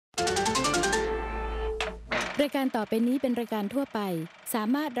รายการต่อไปนี้เป็นรายการทั่วไปสา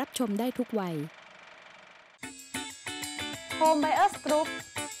มารถรับชมได้ทุกวัย Home Buyers Group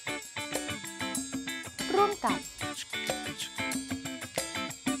ร่วมกับ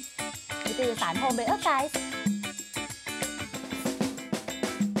นิตยสาร Home Buyers Guide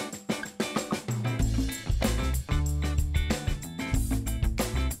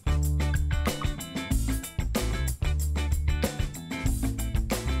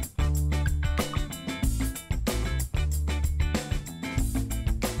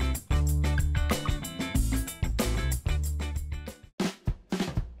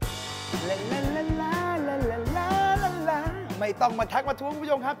ไม่ต้องมาทักมาทวงคุณผู้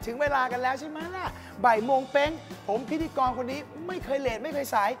ชมครับถึงเวลากันแล้วใช่ไหมล่ะบ่ายโมงเป้งผมพิธีกรคนนี้ไม่เคยเลทไม่เคย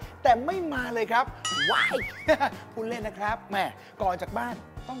สายแต่ไม่มาเลยครับว้าย พูดเล่นนะครับแหมก่อนจากบ้าน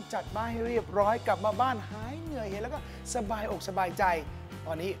ต้องจัดบ้านให้เรียบร้อยกลับมาบ้านหายเหนื่อยเห็นแล้วก็สบายอกสบายใจต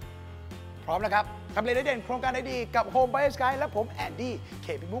อนนี้พร้อมแล้วครับทำเลได้เด่นโครงการได้ดีกับ Home Buyers Guide และผมแอนดี้เค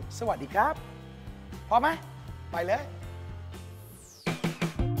พิมุกสวัสดีครับพร้อมไหมไปเลย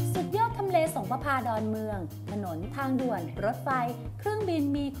ยอดทำเลสงประภาดอนเมืองถนนทางด่วนรถไฟเครื่องบิน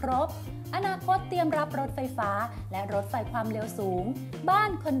มีครบอนาคตเตรียมรับรถไฟฟ้าและรถไฟความเร็วสูงบ้าน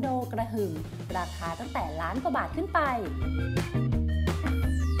คอนโดกระหึ่มราคาตั้งแต่ล้านกว่าบาทขึ้นไป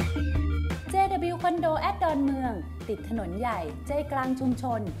JW คอนโดแอดดอนเมืองติดถนนใหญ่ใจกลางชุมช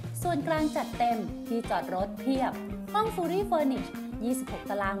นส่วนกลางจัดเต็มที่จอดรถเพียบห้องฟูรี่เฟอร์นิช26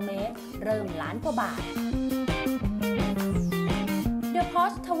 ตารางเมตรเริ่มล้านกว่าบาท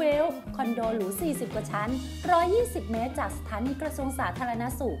Posh Twelve คอนโดหรู 40 กว่าชั้น 120 เมตรจากสถานีกระทรวงสาธารณ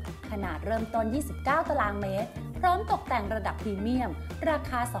สุขขนาดเริ่มต้น 29 ตารางเมตรพร้อมตกแต่งระดับพรีเมียมรา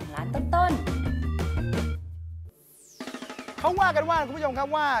คา 2 ล้านต้นๆเขาว่ากันว่าคุณผู้ชมครับ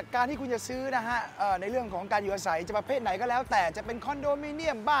ว่าการที่คุณจะซื้อนะฮะในเรื่องของการอยู่อาศัยจะประเภทไหนก็แล้วแต่จะเป็นคอนโดมิเนี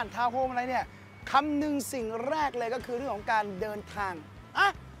ยมบ้านทาวน์โฮมอะไรเนี่ยคำหนึ่งสิ่งแรกเลยก็คือเรื่องของการเดินทางอ่ะ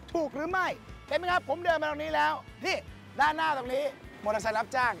ถูกหรือไม่เห็นไหมครับผมเดินมาตรงนี้แล้วนี่ด้านหน้าตรงนี้มอเตอร์ไซค์รับ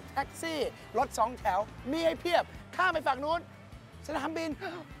จ้างแท็กซี่รถ2 แถวมีให้เพียบข้ามไปฝั่งนู้นสนามบิน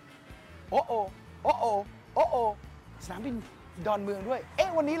โอ้โอโอ้โอโอ้โอสนามบินดอนเมืองด้วยเอ๊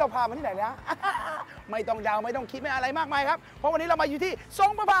ะวันนี้เราพามาที่ไหนนะไม่ต้องดาวไม่ต้องคิดไม่อะไรมากมายครับเพราะวันนี้เรามาอยู่ที่ทร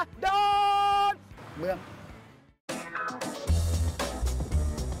งประภาดอนเมือง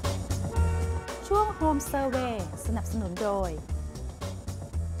ช่วง Home Survey สนับสนุนโดย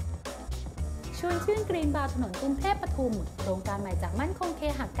ชวนชื่นกรีนบาร์ถนนกรุงเทพปทุมโครงการใหม่จากมั่นคงเค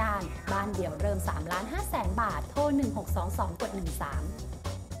หการบ้านเดี่ยวเริ่ม 3,500,000 บาทโทร 1622 กด 13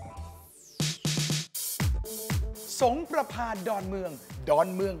สงประภาดอนเมืองดอน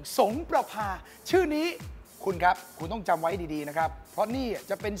เมืองสงประภาชื่อนี้คุณครับคุณต้องจำไว้ดีๆนะครับเพราะนี่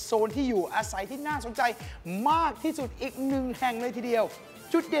จะเป็นโซนที่อยู่อาศัยที่น่าสนใจมากที่สุดอีก1 แห่งเลยทีเดียว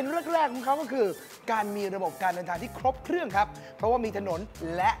จุดเด่นแรกๆของเขาก็คือการมีระบบการเดินทางที่ครบเครื่องครับเพราะว่ามีถนน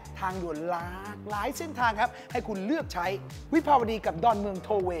และทางด่วนหลากหลายเส้นทางครับให้คุณเลือกใช้วิภาวดีกับดอนเมืองโท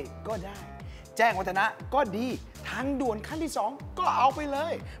เวย์ก็ได้แจ้งวัฒนะก็ดีทางด่วนขั้นที่2ก็เอาไปเล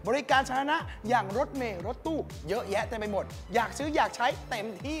ยบริการสาธารณะอย่างรถเมล์รถตู้เยอะแยะเต็มไปหมดอยากซื้ออยากใช้เต็ม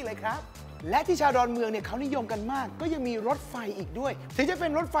ที่เลยครับและที่ชาวดอนเมืองเนี่ยเขานิยมกันมากก็ยังมีรถไฟอีกด้วยถึงจะเป็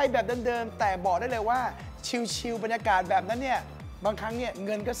นรถไฟแบบเดิมๆแต่บอกได้เลยว่าชิลๆบรรยากาศแบบนั้นเนี่ยบางครั้งเนี่ยเ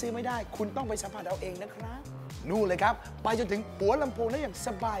งินก็ซื้อไม่ได้คุณต้องไปสัมผัสเอาเองนะครับนู่นเลยครับไปจนถึงหัวลำโพงได้อย่างส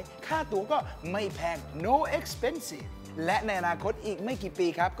บายค่าตั๋วก็ไม่แพง no expensive และในอนาคตอีกไม่กี่ปี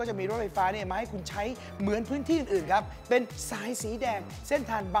ครับก็จะมีรถไฟฟ้าเนี่ยมาให้คุณใช้เหมือนพื้นที่อื่นๆครับเป็นสายสีแดงเส้น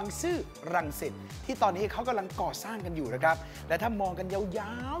ทางบางซื่อรังสิตที่ตอนนี้เขากำลังก่อสร้างกันอยู่นะครับและถ้ามองกันย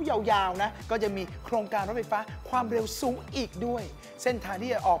าวๆนะก็จะมีโครงการรถไฟฟ้าความเร็วสูงอีกด้วยเส้นทาง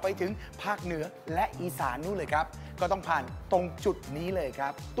ที่จะออกไปถึงภาคเหนือและอีสานนู่นเลยครับก็ต้องผ่านตรงจุดนี้เลยครั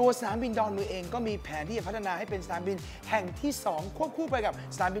บตัวสนามบินดอนเมืองเองก็มีแผนที่จะพัฒนาให้เป็นสนามบินแห่งที่2ควบคู่ไปกับ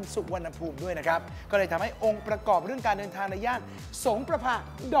สนามบินสุวรรณภูมิด้วยนะครับก็เลยทำให้องค์ประกอบเรื่องการเดินทางในย่านสงประภา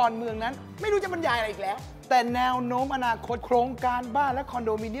ดอนเมืองนั้นไม่รู้จะบรรยายอะไรอีกแล้วแต่แนวโน้มอนาคตโครงการบ้านและคอนโ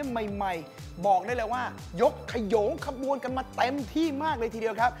ดมิเนียมใหม่ๆบอกได้เลยว่ายกขยงขบวนกันมาเต็มที่มากเลยทีเดี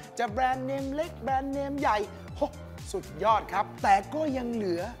ยวครับจะแบรนด์เนมเล็กแบรนด์เนมใหญ่สุดยอดครับแต่ก็ยังเห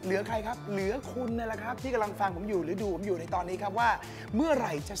ลือใครครับเหลือคุณนั่นแหละครับที่กำลังฟังผมอยู่หรือดูผมอยู่ในตอนนี้ครับว่าเมื่อไห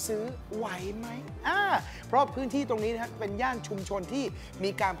ร่จะซื้อไหวไหมเพราะพื้นที่ตรงนี้นะครับเป็นย่านชุมชนที่มี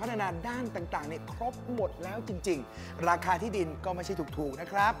การพัฒนาด้านต่างๆเนี่ยครบหมดแล้วจริงๆราคาที่ดินก็ไม่ใช่ถูกๆนะ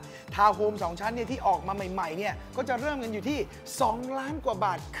ครับทาวน์โฮม2 ชั้นเนี่ยที่ออกมาใหม่ๆเนี่ยก็จะเริ่มกันอยู่ที่2 ล้านกว่าบ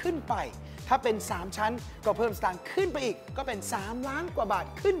าทขึ้นไปถ้าเป็น3 ชั้นก็เพิ่มสตางค์ขึ้นไปอีกก็เป็น3 ล้านกว่าบาท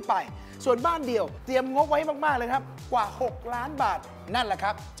ขึ้นไปส่วนบ้านเดี่ยวเตรียมงบไว้มากๆเลยครับกว่า6 ล้านบาทนั่นแหละค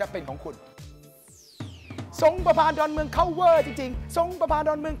รับจะเป็นของคุณ ทรงประภาดอนเมืองเข้าเวอร์จริงๆทรงประภาด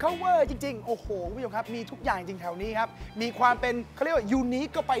อนเมืองเข้าเวอร์จริงๆโอ้โหคุณผู้ชมครับมีทุกอย่างจริงแถวนี้ครับมีความเป็นเขาเรียกว่ายูนิค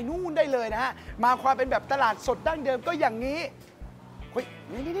ก็ไปนู่นได้เลยนะฮะมาความเป็นแบบตลาดสดดั้งเดิมก็อย่างนี้เฮ้ย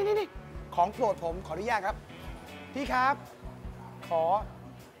นี่ของโปรดผมขออนุญาตครับพี่ครับขอ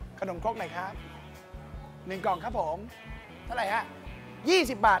ขนมครกหน่อยครับ1 กล่องครับผมเท่าไหร่ฮะ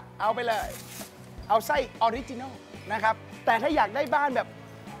20 บาทเอาไปเลยเอาไส้ออริจินอลนะครับแต่ถ้าอยากได้บ้านแบบ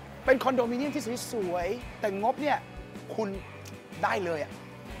เป็นคอนโดมิเนียมที่สวยๆแต่งบเนี่ยคุณได้เลยอ่ะ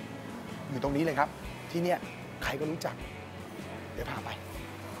อยู่ตรงนี้เลยครับที่เนี่ยใครก็รู้จักเดี๋ยวพาไป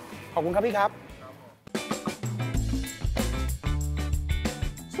ขอบคุณครับพี่ครับ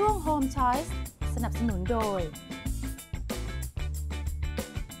ช่วง Home Choice สนับสนุนโดย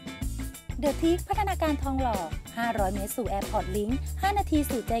เดอะทีคพัฒนาการทองหล่อ500 เมตรสู่แอร์พอร์ตลิงค์5 นาที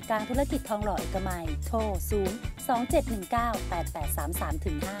สู่ใจกลางธุรกิจทองหล่อเอกมัยโทร 027198833-5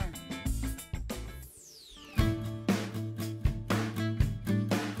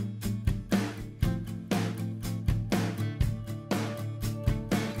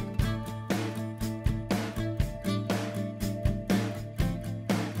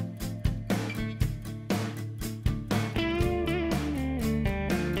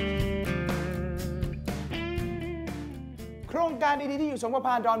โครงการดีๆที่อยู่สงประภ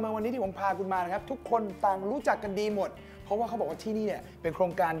าดอนเมืองวันนี้ที่ผมพาคุณมานะครับทุกคนต่างรู้จักกันดีหมดเพราะว่าเขาบอกว่าที่นี่เนี่ยเป็นโคร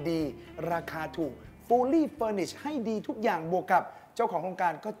งการดีราคาถูก fully furnished ให้ดีทุกอย่างบวกกับเจ้าของโครงกา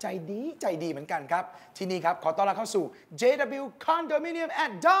รก็ใจดีเหมือนกันครับที่นี่ครับขอต้อนรับเข้าสู่ JW Condominium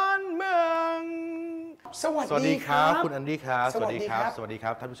at ดอนเมืองสวัสดีครับคุณอันดี้ครับสวัสดีครับสวัสดีค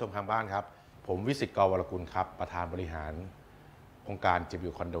รับท่านผู้ชมทางบ้านครับผมวิสิต กวรกุลครับประธานบริหารโครงการ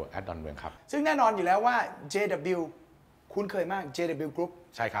JW Condo at ดอนเมืองครับซึ่งแน่นอนอยู่แล้วว่า JWคุ้นเคยมาก JW Group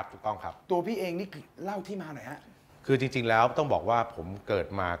ใช่ครับถูกต้องครับตัวพี่เองนี่เล่าที่มาหน่อยฮะคือจริงๆแล้วต้องบอกว่าผมเกิด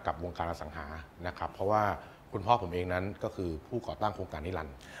มากับวงการอสังหานะครับเพราะว่าคุณพ่อผมเองนั้นก็คือผู้ก่อตั้งโครงการนิรัน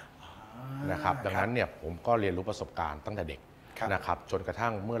ดร์นะครับดังนั้นเนี่ยผมก็เรียนรู้ประสบการณ์ตั้งแต่เด็กนะครับจนกระทั่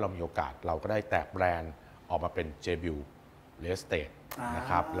งเมื่อเรามีโอกาสเราก็ได้แตกแบรนด์ออกมาเป็น JW Real Estate นะ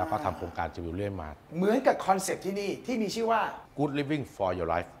ครับแล้วก็ทำโครงการ JW เรื่อยมาเหมือนกับคอนเซ็ปต์ที่นี่ที่มีชื่อว่า Good Living for Your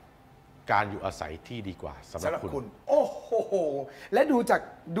Lifeการอยู่อาศัยที่ดีกว่าสำหรับคุณโอ้โหและดู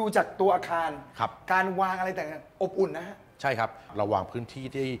จากตัวอาคารการวางอะไรแต่างๆอบอุ่นนะฮะใช่ครับเราวางพื้นที่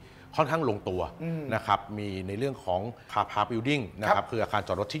ที่ค่อนข้างลงตัวนะครับมีในเรื่องของคาร์พาร์คบิลดิ้งนะครับคืออาคารจ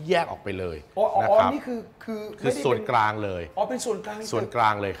อดรถที่แยกออกไปเลยนะครับนี่คือส่วนกลางเลยเป็นส่วนกลา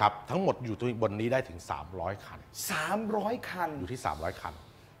งเลยครับทั้งหมดอยู่ตรงบนนี้ได้ถึง300 คัน300 คันอยู่ที่300 คัน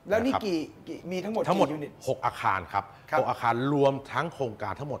แล้วนี่มีทั้งหมด6 อาคารครับ6อาคารรวมทั้งโครงกา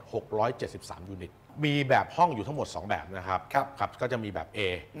รทั้งหมด673 ยูนิตมีแบบห้องอยู่ทั้งหมด2 แบบนะครับก็จะมีแบบ A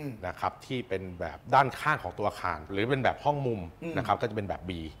นะครับที่เป็นแบบด้านข้างของตัวอาคารหรือเป็นแบบห้องมุมนะครับก็จะเป็นแบบ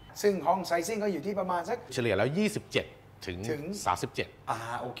B ซึ่งห้องไซซิ่งก็อยู่ที่ประมาณสักเฉลี่ยแล้ว27ถึง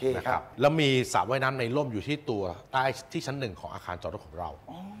37โอเคครับแล้วมีสระว่ายน้ำในร่มอยู่ที่ตัวใต้ที่ชั้น1ของอาคารจอดรถของเรา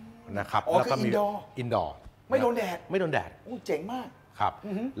นะครับแล้วก็มีอินดอร์ไม่โดนแดดเจ๋งมากครับ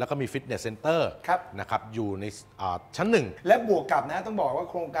แล้วก็มีฟิตเนสเซ็นเตอร์นะครับอยู่ในชั้น1และบวกกับนะต้องบอกว่า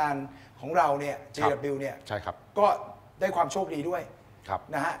โครงการของเราเนี่ย JW เนี่ยใช่ครับก็ได้ความโชคดีด้วย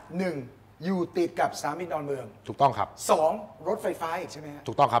นะฮะ1อยู่ติดกับสนามบินดอนเมืองถูกต้องครับ2รถไฟฟ้าอีกใช่ไหมฮะ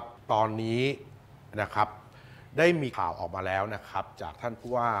ถูกต้องครับตอนนี้นะครับได้มีข่าวออกมาแล้วนะครับจากท่าน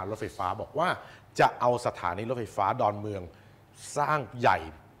ผู้ว่ารถไฟฟ้าบอกว่าจะเอาสถานีรถไฟฟ้าดอนเมืองสร้างใหญ่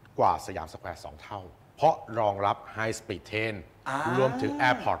กว่าสยามสแควร์2 เท่าเพราะรองรับ High Speed Train รวมถึง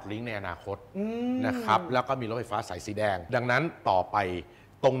Airport Link ในอนาคตนะครับแล้วก็มีรถไฟฟ้าสายสีแดงดังนั้นต่อไป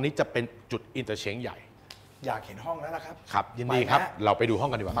ตรงนี้จะเป็นจุดอินเตอร์เชนจ์ใหญ่อยากเห็นห้องแล้วนะครับครับยินดีครับเราไปดูห้อ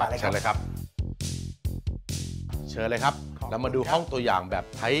งกันดีกว่าครับเชิญเลยครับเชิญเลยครับเรามาดูห้องตัวอย่างแบบ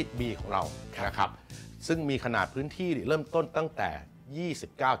Type B ของเรานะครับซึ่งมีขนาดพื้นที่เริ่มต้นตั้งแต่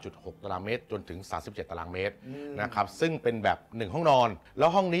 29.6 ตารางเมตรจนถึง 37 ตารางเมตรนะครับซึ่งเป็นแบบ1 ห้องนอนแล้ว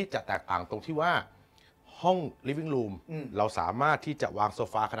ห้องนี้จะแตกต่างตรงที่ว่าห้อง living room เราสามารถที่จะวางโซ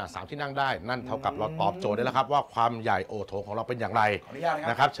ฟาขนาด3 ที่นั่งได้นั่นเท่ากับเราตอบโจทย์ได้แล้วครับว่าความใหญ่โอโถงของเราเป็นอย่างไร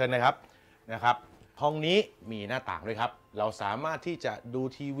นะครับเชิญเลยครับนะครับห้องนี้มีหน้าต่างด้วยครับเราสามารถที่จะดู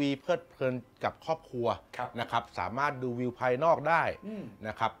ทีวีเพลิดเพลินกับครอบครัวนะครับสามารถดูวิวภายนอกได้น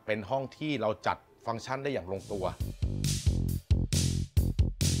ะครับเป็นห้องที่เราจัดฟังก์ชันได้อย่างลงตัว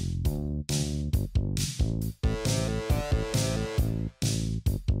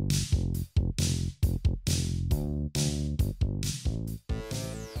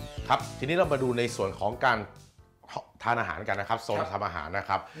ครับทีนี้เรามาดูในส่วนของการทานอาหารกันนะครับโซนทำอาหารนะ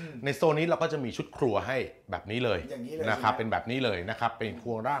ครับในโซนนี้เราก็จะมีชุดครัวให้แบบนี้เลยนะครับเป็นแบบนี้เลยนะครับเป็นค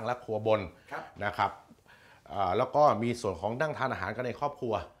รัวล่างและครัวบนนะครับแล้วก็มีส่วนของนั่งทานอาหารกันในครอบครั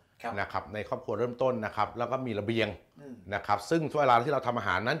ว นะครับในครอบครัวเริ่มต้นนะครับแล้วก็มีระเบียงนะครับซึ่งเวลาที่เราทำอาห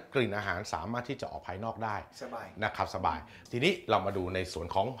ารนั้นกลิ่นอาหารสามารถที่จะออกภายนอกได้สบายนะครับสบายทีนี้เรามาดูในส่วน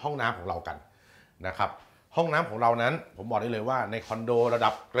ของห้องน้ำของเรากันนะครับห้องน้ำของเรานั้นผมบอกได้เลยว่าในคอนโดระดั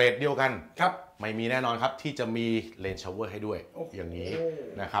บเกรดเดียวกันครับไม่มีแน่นอนครับที่จะมีเลนชาวเวอร์ให้ด้วยอย่างนี้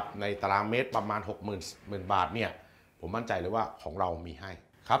นะครับในตารางเมตรประมาณ 60,000 บาทเนี่ยผมมั่นใจเลยว่าของเรามีให้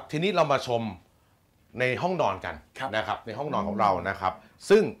ครับทีนี้เรามาชมในห้องนอนกันนะครับในห้องนอนของเรานะครับ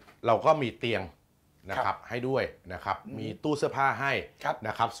ซึ่งเราก็มีเตียงนะครับให้ด้วยนะครับมีตู้เสื้อผ้าให้น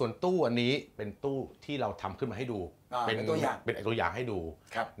ะครับส่วนตู้อันนี้เป็นตู้ที่เราทำขึ้นมาให้ดูเป็นตัวอย่างให้ดู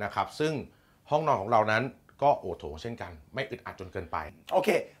นะครับซึ่งห้องนอนของเรานั้นก็โอโถงเช่นกันไม่อึดอัดจนเกินไปโอเค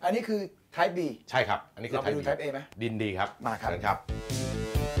อันนี้คือ Type B ใช่ครับอันนี้คือ Type B เราไปดู Type A ไหมดินดีครับมาครับครั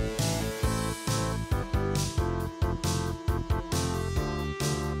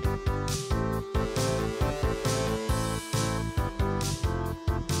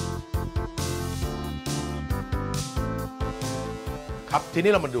บที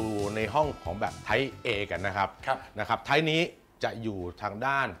นี้เรามาดูในห้องของแบบ Type A กันนะครับไทป์นี้จะอยู่ทาง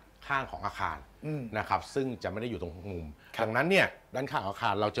ด้านข้างของอาคารนะครับซึ่งจะไม่ได้อยู่ตรงมุมดังนั้นเนี่ยด้านข้างอาคา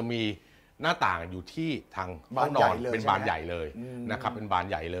รเราจะมีหน้าต่างอยู่ที่ทางห้องนอนเป็นบานใหญ่เลยนะครับเป็นบาน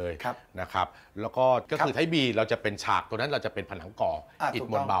ใหญ่เลยนะครับแล้วก็คือไทป์ B เราจะเป็นฉากตัวนั้นเราจะเป็นผนังก่ออิฐ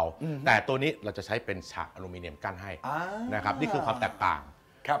มวลเบาแต่ตัวนี้เราจะใช้เป็นฉากอลูมิเนียมกั้นให้นะครับนี่คือความแตกต่าง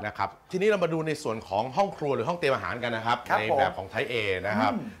นะครับทีนี้เรามาดูในส่วนของห้องครัวหรือห้องเตรียมอาหารกันนะครับในแบบของไทป์ A นะครั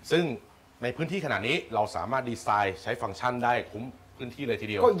บซึ่งในพื้นที่ขนาดนี้เราสามารถดีไซน์ใช้ฟังก์ชันได้คุ้มพื้นที่เลยที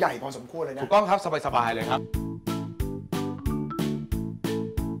เดียวก็ใหญ่พอสมควรเลยนะถูกต้องครับสบายๆเลยครับ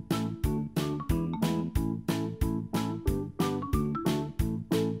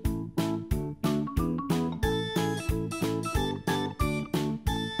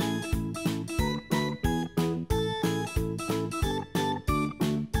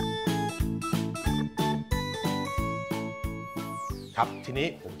ครับทีนี้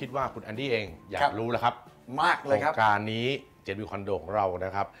ผมคิดว่าคุณแอนดี้เองอยากรู้แล้วครับมากเลยครับโครงการนี้เจนวิวคอนโดของเราน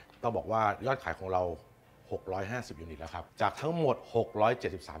ะครับต้องบอกว่ายอดขายของเรา650ยูนิตแล้วครับจากทั้งหมด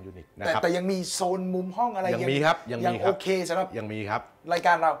673ยูนิตนะครับแต่ยังมีโซนมุมห้องอะไรยังมีครับยังโอเคสำหรับยังมีครับรายก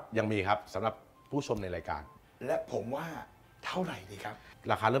ารเรายังมีครับสำหรับผู้ชมในรายการและผมว่าเท่าไหร่ดีครับ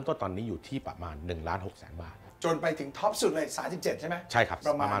ราคาเริ่มต้นตอนนี้อยู่ที่ประมาณ1,600,000 บาทจนไปถึงท็อปสุดเลย37ใช่ไหมใช่ครับป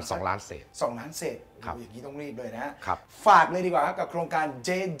ระมาณ2 ล้านเศษ2 ล้านเศษอย่างนี้ต้องรีบเลยนะครับฝากเลยดีกว่าครับกับโครงการ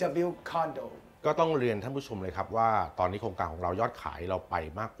JW Condo ก็ต้องเรียนท่านผู้ชมเลยครับว่าตอนนี้โครงการของเรายอดขายเราไป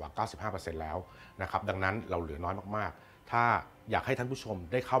มากกว่า 95% แล้วนะครับดังนั้นเราเหลือน้อยมากๆถ้าอยากให้ท่านผู้ชม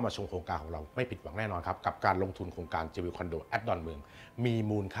ได้เข้ามาชมโครงการของเราไม่ผิดหวังแน่นอนครับกับการลงทุนโครงการ JW Condo แอดดอนเมืองมี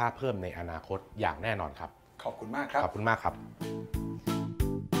มูลค่าเพิ่มในอนาคตอย่างแน่นอนครับขอบคุณมากครับขอบคุณมากครับ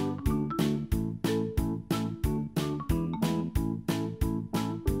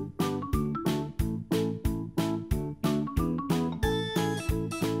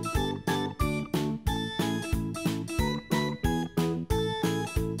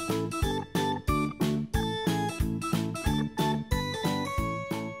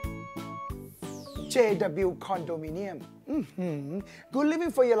JW Condominium Good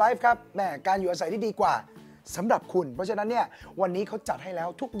Living for Your Life ครับแหมการอยู่อาศัยที่ดีกว่าสำหรับคุณเพราะฉะนั้นเนี่ยวันนี้เขาจัดให้แล้ว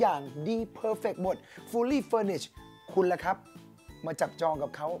ทุกอย่างดี Perfect หมด Fully Furnished คุณล่ะครับมาจับจองกับ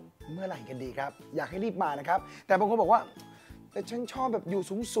เขาเมื่อไหร่กันดีครับอยากให้รีบมานะครับแต่บางคนบอกว่าแต่ฉันชอบแบบอยู่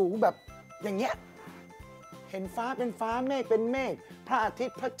สูงๆแบบอย่างเงี้ยเห็นฟ้าเป็นฟ้าเมฆเป็นเมฆพระอาทิต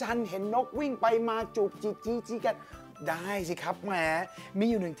ย์พระจันทร์เห็นนกวิ่งไปมาจูบจีกันได้สิครับแหมมี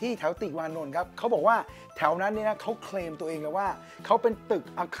อยู่หนึ่งที่แถวติวานนท์ครับเขาบอกว่าแถวนั้นเนี่ยนะเขาเคลมตัวเองเลยว่าเขาเป็นตึก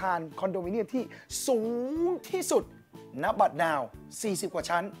อาคารคอนโดมิเนียมที่สูงที่สุดณบัดนาว40 กว่า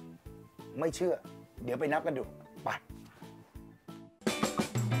ชั้นไม่เชื่อเดี๋ยวไปนับกันดูไป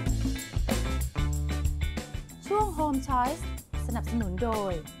ช่วง Home Choice สนับสนุนโด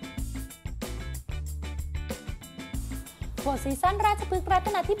ยโฟร์ซีซั่นราชพฤกษ์รัต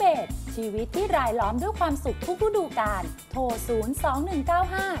นทิเบศรชีวิตที่รายล้อมด้วยความสุขทุกฤดูกาลโทร 42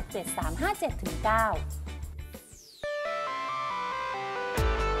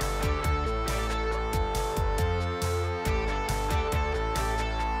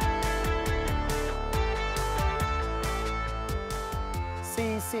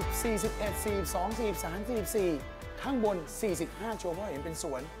 ข้างบน45โชว์เพราะเห็นเป็นส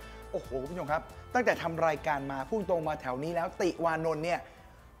วนโอ้โหคุณผู้ชมครับตั้งแต่ทำรายการมาพุ่งตรงมาแถวนี้แล้วติวานนท์เนี่ย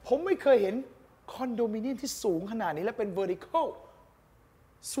ผมไม่เคยเห็นคอนโดมิเนียมที่สูงขนาดนี้และเป็น vertical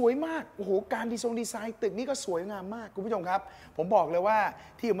สวยมากโอ้โหการดีไซน์ตึกนี้ก็สวยงามมากคุณผู้ชมครับผมบอกเลยว่า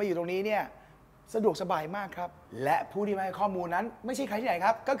ที่ผมมาอยู่ตรงนี้เนี่ย สะดวกสบายมากครับและผู้ที่มาให้ข้อมูลนั้นไม่ใช่ใครที่ไหนค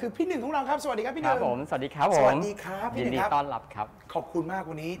รับก็คือพี่หนึ่งของเราครับสวัสดีครับพี่หนึ่งครับผมสวัสดีครับผมสวัสดีครับพี่หนึ่งครับยินดีต้อนรับครับขอบคุณมาก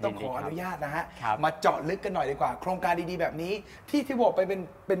วันนี้ต้องขออนุญาตนะฮะ ครับ มาเจาะลึกกันหน่อยดีกว่าโครงการดีๆแบบนี้ที่บอกไป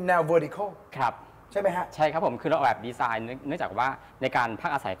เป็นแนว vertical ครับใช่ไหมฮะใช่ครับผมคือเราออกแบบดีไซน์เนื่องจากว่าในการพั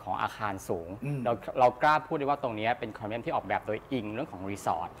กอาศัยของอาคารสูงเรากล้าพูดได้ว่าตรงนี้เป็นคอนโดมิเนียมที่ออกแบบโดยอิงเรื่องของรีส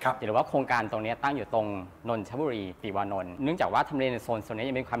อร์ทหรือว่าโครงการตรงนี้ตั้งอยู่ตรงนนทบุรีติวานนท์เนื่องจากว่าทำเลในโซนนี้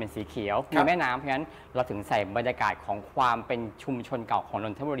ยังเป็นความเป็นสีเขียวมีแม่น้ำเพราะฉะนั้นเราถึงใส่บรรยากาศของความเป็นชุมชนเก่าของน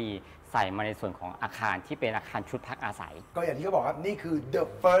นทบุรีใส่มาในส่วนของอาคารที่เป็นอาคารชุดพักอาศัยก็อย่างที่เขาบอกครับนี่คือ the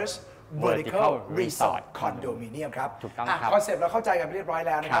first vertical resort condominium ครับถูกต้องครับคอนเซ็ปต์เราเข้าใจกันเรียบร้อยแ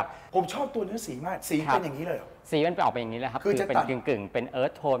ล้วนะครับผมชอบตัวเนื้อสีมากสีเป็นอย่างนี้เลยสีมันออกเป็นอย่างนี้เลยครับคือเป็นกึ่งเป็นเอิร์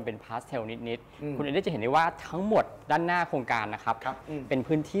ธโทนเป็นพาสเทลนิดๆคุณเอได้จะเห็นได้ว่าทั้งหมดด้านหน้าโครงการนะครับเป็น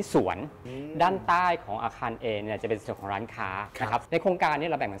พื้นที่สวนด้านใต้ของอาคาร A เนี่ยจะเป็นส่วนของร้านค้านะครับในโครงการนี้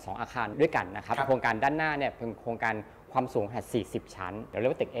เราแบ่งเป็น2อาคารด้วยกันนะครับโครงการด้านหน้าเนี่ยเป็นโครงการความสูง40 ชั้นเดี๋ยวเรีย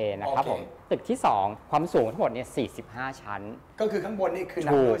กว่าตึก A นะครับผมตึกที่2ความสูงทั้งหมดเนี่ย45 ชั้นก็คือข้างบนนี่คือ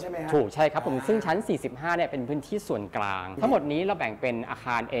นับด้วยใช่ไหมฮะถูกใช่ครับผมซึ่งชั้น45เนี่ยเป็นพื้นที่ส่วนกลางทั้งหมดนี้เราแบ่งเป็นอาค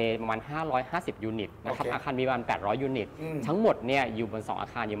าร A ประมาณ550ยูนิตนะครับอาคาร B ประมาณ800ยูนิตทั้งหมดเนี่ยอยู่บน2อา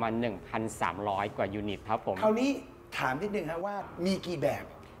คารอยู่ประมาณ 1,300 กว่ายูนิตครับผมคราวนี้ถามนิดนึงครับว่ามีกี่แบบ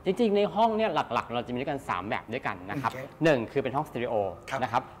จริงๆในห้องเนี่ยหลักๆเราจะมีด้วยกัน3แบบด้วยกันนะครับ1คือเป็นห้องสตูดิโอน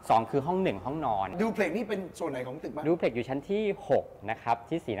ะครับ2คือห้อง1ห้องนอนดูเพล็กนี่เป็นส่วนไหนของตึกบ้างดูเพล็กอยู่ชั้นที่6นะครับ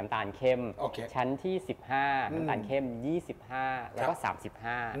ที่สีน้ำตาลเข้มชั้นที่15น้ำตาลเข้ม25แล้วก็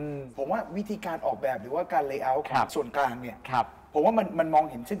35ผมว่าวิธีการออกแบบหรือว่าการเลเยอร์ของส่วนกลางเนี่ยครับผมว่ามันมอง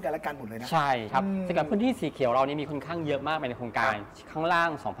เห็นซึ่งกันและกันหมดเลยนะใช่ครับซึ่งกับพื้นที่สีเขียวเรานี่มีค่อนข้างเยอะมากในโครงการข้างล่าง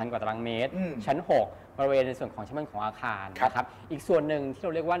 2,000 กว่าตารางเมตรชั้น6บริเวณในส่วนของชั้นบนของอาคารนะครับอีกส่วนหนึ่งที่เร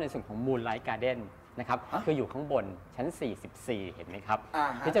าเรียกว่าในส่วนของ Moonlight Garden นะครับคืออยู่ข้างบนชั้น44เห็นไหมครับ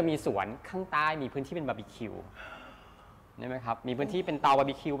ที่จะมีสวนข้างใต้มีพื้นที่เป็นบาร์บีคิวใช่ไหมครับมีพื้นที่เป็นเตาบาร์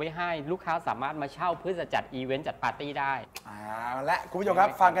บีคิวไว้ให้ลูกค้าสามารถมาเช่าเพื่อจะจัดอีเวนต์จัดปาร์ตี้ได้และคุณผู้ชมครับ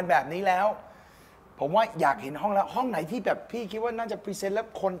ฟังกันแบบนี้แล้วผมว่าอยากเห็นห้องแล้วห้องไหนที่แบบพี่คิดว่าน่าจะพรีเซนต์แล้ว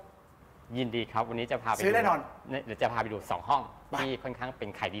คนยินดีครับวันนี้จะพาไปซื้อแน่นอนเดี๋ยวจะพาไปดู2ห้องที่ค่อนข้างเป็น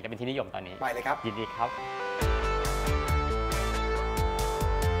ขายดีและเป็นที่นิยมตอนนี้ไปเลยครับยินดีครับ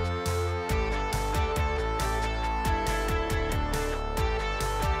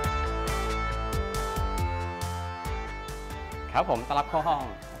ครับผมต้อนรับเข้าห้อง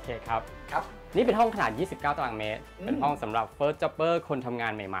โอเคครับนี่เป็นห้องขนาด29ตารางเมตรเป็นห้องสำหรับ first jobber คนทำงา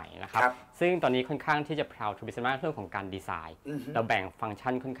นใหม่ๆนะครับซึ่งตอนนี้ค่อนข้างที่จะ proud to be มากเรื่องของการดีไซน์เราแบ่งฟังก์ชั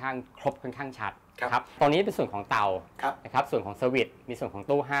นค่อนข้างครบค่อนข้างชัดครับตรงนี้เป็นส่วนของเตานะครับส่วนของเซอร์วิสมีส่วนของ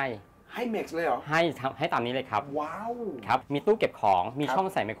ตู้ให้เม็กซ์เลยเหรอให้ตามนี้เลยครับว้าวครับมีตู้เก็บของมีช่อง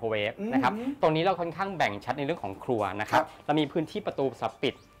ใส่ไมโครเวฟนะครับตรงนี้เราค่อนข้างแบ่งชัดในเรื่องของครัวนะครับเรามีพื้นที่ประตูสำหรับปิ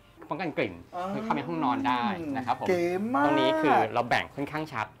ดป้องกันกลิ่นเข้าไปห้องนอนได้นะครับผมตรงนี้คือเราแบ่งค่อนข้าง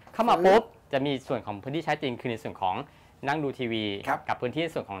ชัดเข้ามาปุ๊บจะมีส่วนของพื้นที่ใช้จริงคือในส่วนของนั่งดูทีวีกับพื้นที่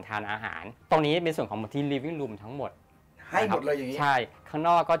ส่วนของทานอาหารตรงนี้เป็นส่วนของพื้นที่ living room ทั้งหมดให้หมดเลยอย่างนี้ใช่ข้างน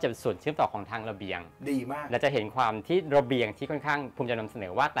อกก็จะเป็นส่วนเชื่อมต่อของทางระเบียงดีมากและจะเห็นความที่ระเบียงที่ค่อนข้างภูมิใจนำเสน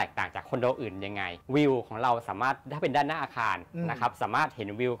อว่าแตกต่างจากคอนโดอื่นยังไงวิวของเราสามารถถ้าเป็นด้านหน้าอาคารนะครับสามารถเห็น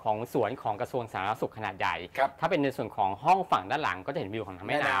วิวของสวนของกระทรวงสาธารณสุขขนาดใหญ่ถ้าเป็นในส่วนของห้องฝั่งด้านหลังก็จะเห็นวิวของทาง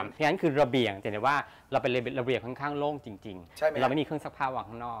แม่น้ำเพราะฉะนั้นคือระเบียงจะเห็นว่าเราเป็นระเบียงค่อนข้างโล่งจริงๆเราไม่มีเครื่องซักผ้าวาง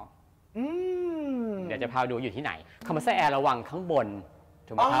ข้างนอกเดี๋ยวจะพาดูอยู่ที่ไหนคอมเพรสเซอร์แอร์ระวังข้างบน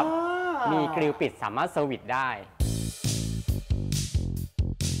ถูกไหมครับมีกริลปิดสามารถเซอร์วิสได้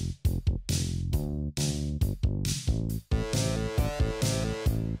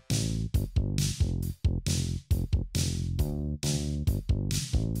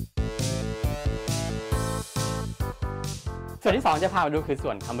ส่วนที่2จะพามาดูคือส่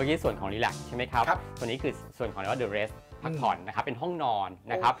วนเมื่อกี้ส่วนของรีแลกซ์ใช่ไหมครับตัวนี้คือส่วนของเรียกว่า The Rest พักผ่อนนะครับเป็นห้องนอน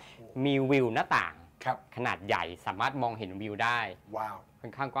นะครับมีวิวหน้าต่างขนาดใหญ่สามารถมองเห็นวิวได้ว้าวค่อ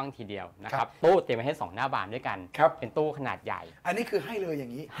นข้างกว้างทีเดียวนะครับตู้เตรียมไว้ให้2หน้าบานด้วยกันเป็นตู้ขนาดใหญ่อันนี้คือให้เลยอย่า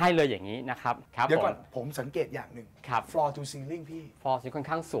งนี้นะครับเดี๋ยวก่อนผมสังเกตอย่างหนึ่ง floor to ceiling พี่ floor ค่อน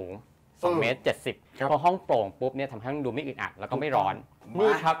ข้างสูง2 เมตร 70พอห้องโปร่งปุ๊บเนี่ยทำให้ดูไม่อึดอัดแล้วก็ไม่ร้อน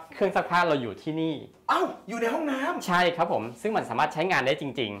นี่ครับเครื่องซักผ้าเราอยู่ที่นี่อยู่ในห้องน้ำใช่ครับผมซึ่งมันสามารถใช้งานได้จ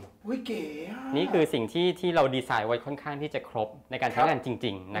ริงๆเก๋นี่คือสิ่งที่เราดีไซน์ไว้ค่อนข้างที่จะครบในการใช้งานจ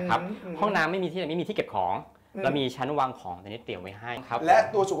ริงๆนะครับห้องน้ำไม่มีที่เก็บของเรามีชั้นวางของแต่นี้เตรียมไว้ให้ครับและ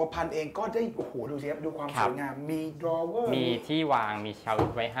ตัวสุขภัณฑ์เองก็ได้โอ้โหดูสิครับดูความสวยงามมี drawer มีที่วางมีเชล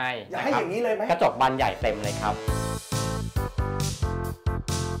ฟ์ไว้ให้อยากให้อย่างนี้เลยไหมกระจกบานใหญ่เต็มเลยครับ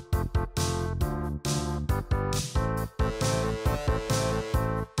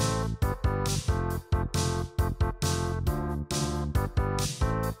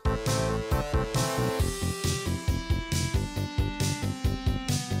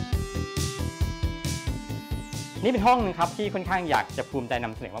นี่เป็นห้องนึงครับที่ค่อนข้างอยากจะภูมิใจน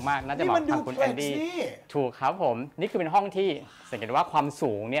ำเสนอมากๆน่าจะเหมาะกับคุณแอนดี้ถูกครับผมนี่คือเป็นห้องที่สังเกตว่าความ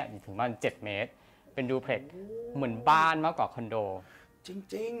สูงเนี่ยถึงประมาณ7 เมตรเป็นดูเพล็กซ์เหมือนบ้านมากกว่าคอนโดจ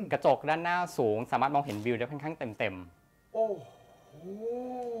ริงๆกระจกด้านหน้าสูงสามารถมองเห็นวิวได้ค่อนข้างเต็มโอ้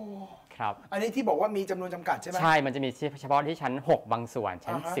ครับอันนี้ที่บอกว่ามีจำนวนจำกัดใช่ไหมใช่มันจะมีเฉพาะที่ชั้น6บางส่วน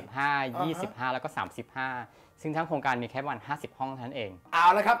ชั้น15 25แล้วก็35ซึ่งทั้งโครงการมีแค่ประมาณ50 ห้องเท่านั้นเองเอา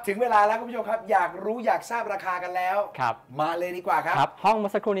ละครับถึงเวลาแล้วคุณผู้ชมครับอยากรู้อยากทราบราคากันแล้วครับมาเลยดีกว่าครับห้องเมื่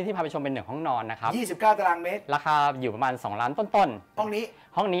อสักครู่นี้ที่พาไปชมเป็น1 ห้องนอนนะครับ29 ตารางเมตรราคาอยู่ประมาณ2 ล้านต้นๆห้อง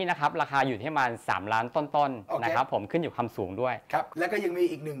นี้นะครับราคาอยู่ที่ประมาณ3 ล้านต้นๆนะครับผมขึ้นอยู่ความสูงด้วยครับแล้วก็ยังมี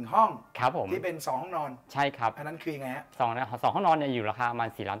อีก1 ห้องครับผมที่เป็น2 ห้องนอนใช่ครับอันนั้นคือยังไงฮะ2ห้องนอนเนี่ยอยู่ราคาประมาณ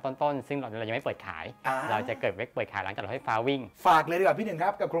4 ล้านต้นๆซึ่งเรายังไม่เปิดขายเราจะเปิดขายหลังจากรถไฟฟ้าวิ่งฝากเลยดีกว่าพี่หนึ่งครั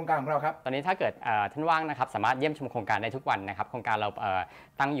บกับโครงการของเราครับตอนนี้ถ้าเกิดท่านว่างนะครับสามารถเยี่ยมชมโครงการได้ทุกวันนะครับโครงการเรา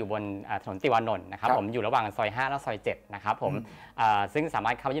ตั้งอยู่บนถนนติวานนท์นะครับผมอยู่ระหว่างซอย5และซอย7นะครับผมซึ่งสาม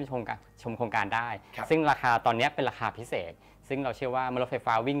ารถเข้าเยี่ยมชมโครงการได้ซึ่งราคาตอนนี้เป็นราคาพิเศษซึ่งเราเชื่อว่าเมื่อรถไฟ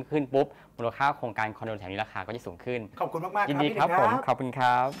ฟ้าวิ่งขึ้นปุ๊บมูลค่าโครงการคอนโดแถวนี้ราคาก็จะสูงขึ้นขอบคุณมากๆยินดีครับผมขอบคุณค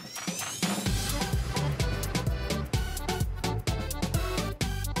รับ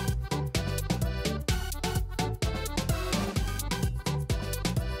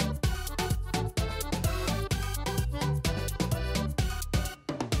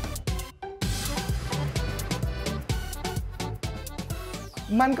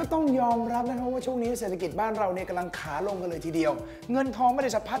มันก็ต้องยอมรับนะครับว่าช่วงนี้เศรษฐกิจบ้านเราเนี่ยกำลังขาลงกันเลยทีเดียวเงินทองไม่ได้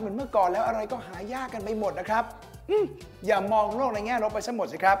สะพัดเหมือนเมื่อก่อนแล้วอะไรก็หายากกันไปหมดนะครับอย่ามองโลกในแง่ลบไปซะหมด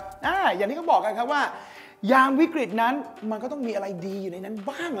สิครับอย่างที่เขาบอกกันครับว่ายามวิกฤตนั้นมันก็ต้องมีอะไรดีอยู่ในนั้น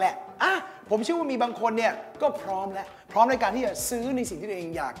บ้างแหละผมเชื่อว่ามีบางคนเนี่ยก็พร้อมแล้วพร้อมในการที่จะซื้อในสิ่งที่ตัวเอง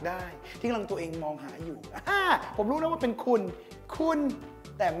อยากได้ที่กำลังตัวเองมองหาอยู่ผมรู้นะว่าเป็นคุณ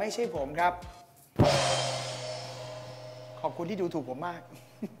แต่ไม่ใช่ผมครับขอบคุณที่ดูถูกผมมาก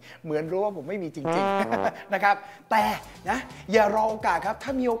เหมือนรู้ว่าผมไม่มีจริงๆนะครับแต่นะอย่ารอโอกาสครับถ้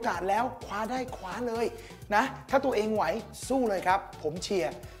ามีโอกาสแล้วคว้าได้คว้าเลยนะถ้าตัวเองไหวสู้เลยครับผมเชีย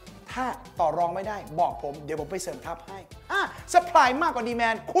ร์ถ้าต่อรองไม่ได้บอกผมเดี๋ยวผมไปเสริมทัพให้ซัพพลายมากกว่าดีแม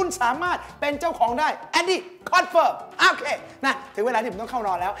นคุณสามารถเป็นเจ้าของได้แอนดี้คอนเฟิร์มโอเคนะถึงเวลาที่ผมต้องเข้าน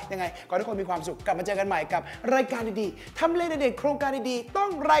อนแล้วยังไงขอให้ทุกคนมีความสุขกลับมาเจอกันใหม่กับรายการดีๆทำเลเด็ดๆโครงการดีๆต้อง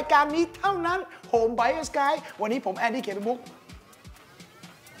รายการนี้เท่านั้น Home Buyers Guide วันนี้ผมแอนดี้เขียนมุก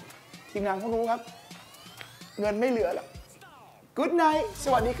ทีมงานเขารู้ครับเงินไม่เหลือแล้ว Good night ส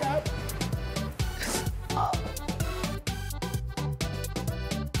วัสดีครับ